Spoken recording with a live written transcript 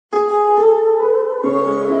Assalamualaikum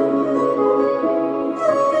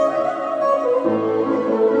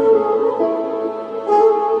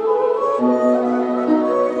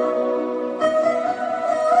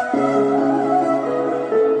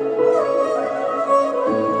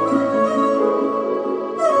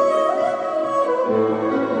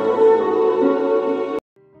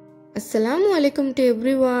to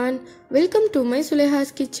everyone. Welcome to my Suleha's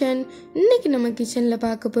kitchen. இன்னைக்கு நம்ம கிச்சன்ல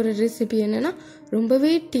பார்க்க போற ரெசிபி என்னன்னா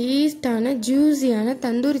ரொம்பவே டேஸ்டான ஜூஸியான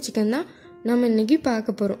தந்தூரி சிக்கன் தான் நம்ம இன்னைக்கு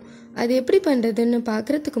பார்க்க போறோம். அது எப்படி பண்றதுன்னு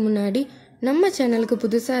பார்க்கிறதுக்கு முன்னாடி நம்ம சேனலுக்கு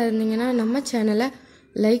புதுசா இருந்தீங்கன்னா நம்ம சேனலை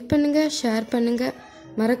லைக் பண்ணுங்க, ஷேர் பண்ணுங்க,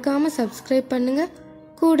 மறக்காம சப்ஸ்கிரைப் பண்ணுங்க,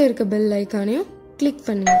 கூட இருக்க பெல் ஐகானையும் கிளிக்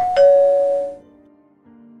பண்ணுங்க.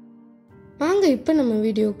 வாங்க இப்போ நம்ம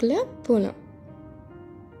வீடியோக்குள்ள போலாம்.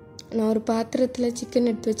 நான் ஒரு பாத்திரத்தில் சிக்கன்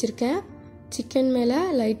எடுத்து வச்சுருக்கேன். சிக்கன் மேலே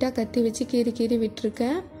லைட்டாக கத்தி வச்சு கீறி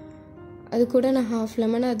விட்டுருக்கேன். அது கூட நான் ஹாஃப்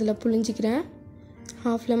லெமன் அதில் புழிஞ்சிக்கிறேன்.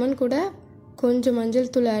 ஹாஃப் லெமன் கூட கொஞ்சம்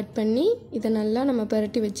மஞ்சள் தூள் ஆட் பண்ணி இதை நல்லா நம்ம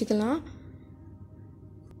பரட்டி வச்சுக்கலாம்.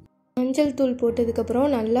 மஞ்சள் தூள் போட்டதுக்கப்புறம்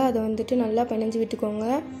நல்லா அதை நல்லா பிணைஞ்சு விட்டுக்கோங்க.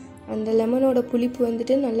 அந்த லெமனோட புளிப்பு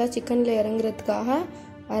நல்லா சிக்கனில் இறங்குறதுக்காக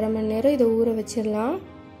அரை மணி நேரம் இதை ஊற வச்சிடலாம்.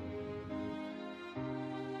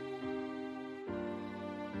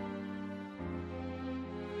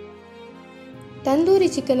 தந்தூரி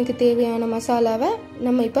சிக்கனுக்கு தேவையான மசாலாவை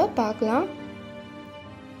நம்ம இப்போ பார்க்கலாம்.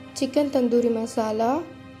 சிக்கன் தந்தூரி மசாலா,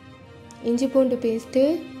 இஞ்சி பூண்டு பேஸ்ட்டு,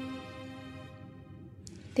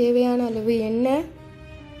 தேவையான அளவு எண்ணெய்,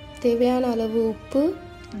 தேவையான அளவு உப்பு,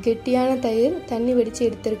 கெட்டியான தயிர் தண்ணி வடித்து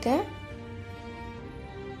எடுத்திருக்கேன்.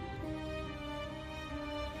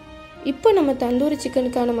 இப்போ நம்ம தந்தூரி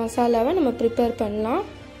சிக்கனுக்கான மசாலாவை நம்ம ப்ரிப்பேர் பண்ணலாம்.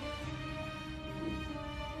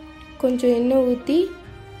 கொஞ்சம் எண்ணெய் ஊற்றி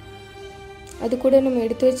அது கூட நம்ம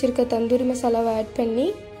எடுத்து வச்சிருக்க தந்தூரி மசாலாவை ஆட் பண்ணி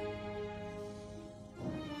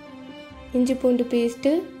இஞ்சி பூண்டு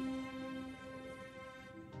பேஸ்ட்டு,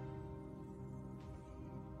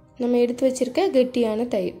 நம்ம எடுத்து வச்சிருக்க கெட்டியான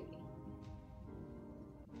தயிர்,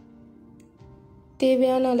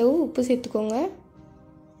 தேவையான அளவு உப்பு சேர்த்துக்கோங்க.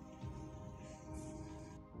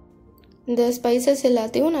 இந்த ஸ்பைசஸ்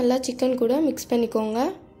எல்லாத்தையும் நல்லா சிக்கன் கூட மிக்ஸ்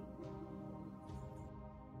பண்ணிக்கோங்க.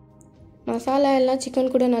 மசாலா எல்லாம்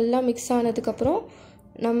சிக்கன் கூட நல்லா மிக்ஸ் ஆனதுக்கப்புறம்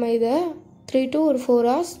நம்ம இதை 3 to 4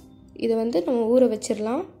 hours இதை நம்ம ஊற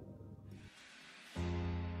வச்சிடலாம்.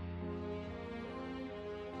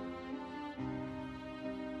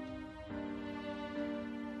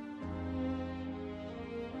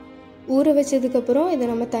 ஊற வச்சதுக்கப்புறம் இதை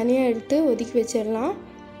நம்ம தனியாக எடுத்து ஒதுக்கி வச்சிடலாம்.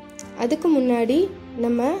 அதுக்கு முன்னாடி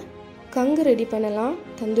நம்ம கங்கு ரெடி பண்ணலாம்.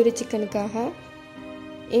 தந்தூரி சிக்கனுக்காக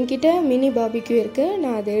என்கிட்ட மினி பார்பிக்யூ இருக்குது,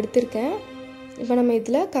 நான் அதை எடுத்திருக்கேன். இப்போ நம்ம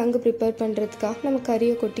இதில் கங்கு ப்ரிப்பேர் பண்ணுறதுக்காக நம்ம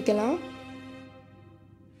கறியை கொட்டிக்கலாம்.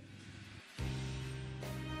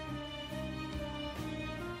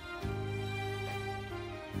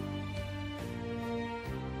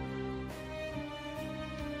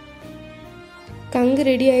 கங்கு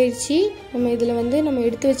ரெடி ஆயிடுச்சு. நம்ம இதில் நம்ம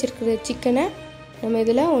எடுத்து வச்சிருக்கிற சிக்கனை நம்ம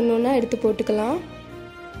இதில் ஒன்று ஒன்றா எடுத்து போட்டுக்கலாம்.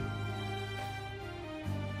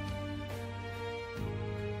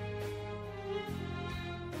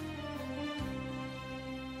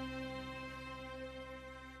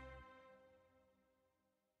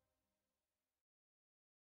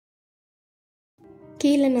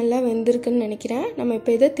 கீழே நல்லா வெந்திருக்குன்னு நினைக்கிறேன். நம்ம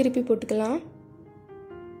இப்போ இதை திருப்பி போட்டுக்கலாம்.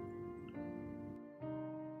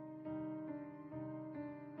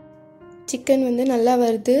 சிக்கன் நல்லா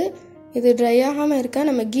வருது. இது ட்ரை ஆகாமல் இருக்க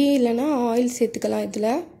நம்ம கீ இல்லைன்னா ஆயில் சேர்த்துக்கலாம்.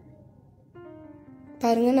 இதில்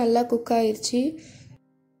பாருங்கள் நல்லா குக் ஆயிடுச்சு.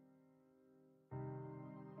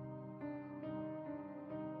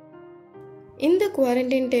 இந்த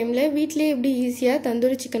குவாரண்டைன் டைமில் வீட்டிலே எப்படி ஈஸியாக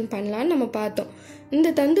தந்தூரி சிக்கன் பண்ணலான்னு நம்ம பார்த்தோம். இந்த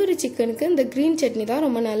தந்தூரி சிக்கனுக்கு இந்த க்ரீன் சட்னி தான்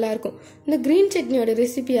ரொம்ப நல்லாயிருக்கும். இந்த க்ரீன் சட்னியோட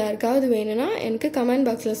ரெசிபி யாருக்காவது வேணும்னா எனக்கு கமெண்ட்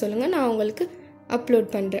பாக்ஸில் சொல்லுங்கள், நான் உங்களுக்கு அப்லோட்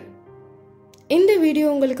பண்ணுறேன். இந்த வீடியோ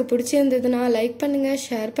உங்களுக்கு பிடிச்சிருந்ததுன்னா லைக் பண்ணுங்கள்,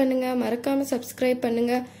 ஷேர் பண்ணுங்கள், மறக்காமல் சப்ஸ்கிரைப்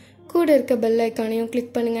பண்ணுங்கள், கூட இருக்க பெல் ஐக்கானையும்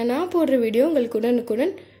கிளிக் பண்ணுங்கள். நான் போடுற வீடியோ உங்களுக்கு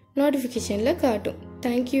உடனுக்குடன் நோட்டிஃபிகேஷனில் காட்டும்.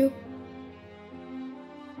 தேங்க்யூ.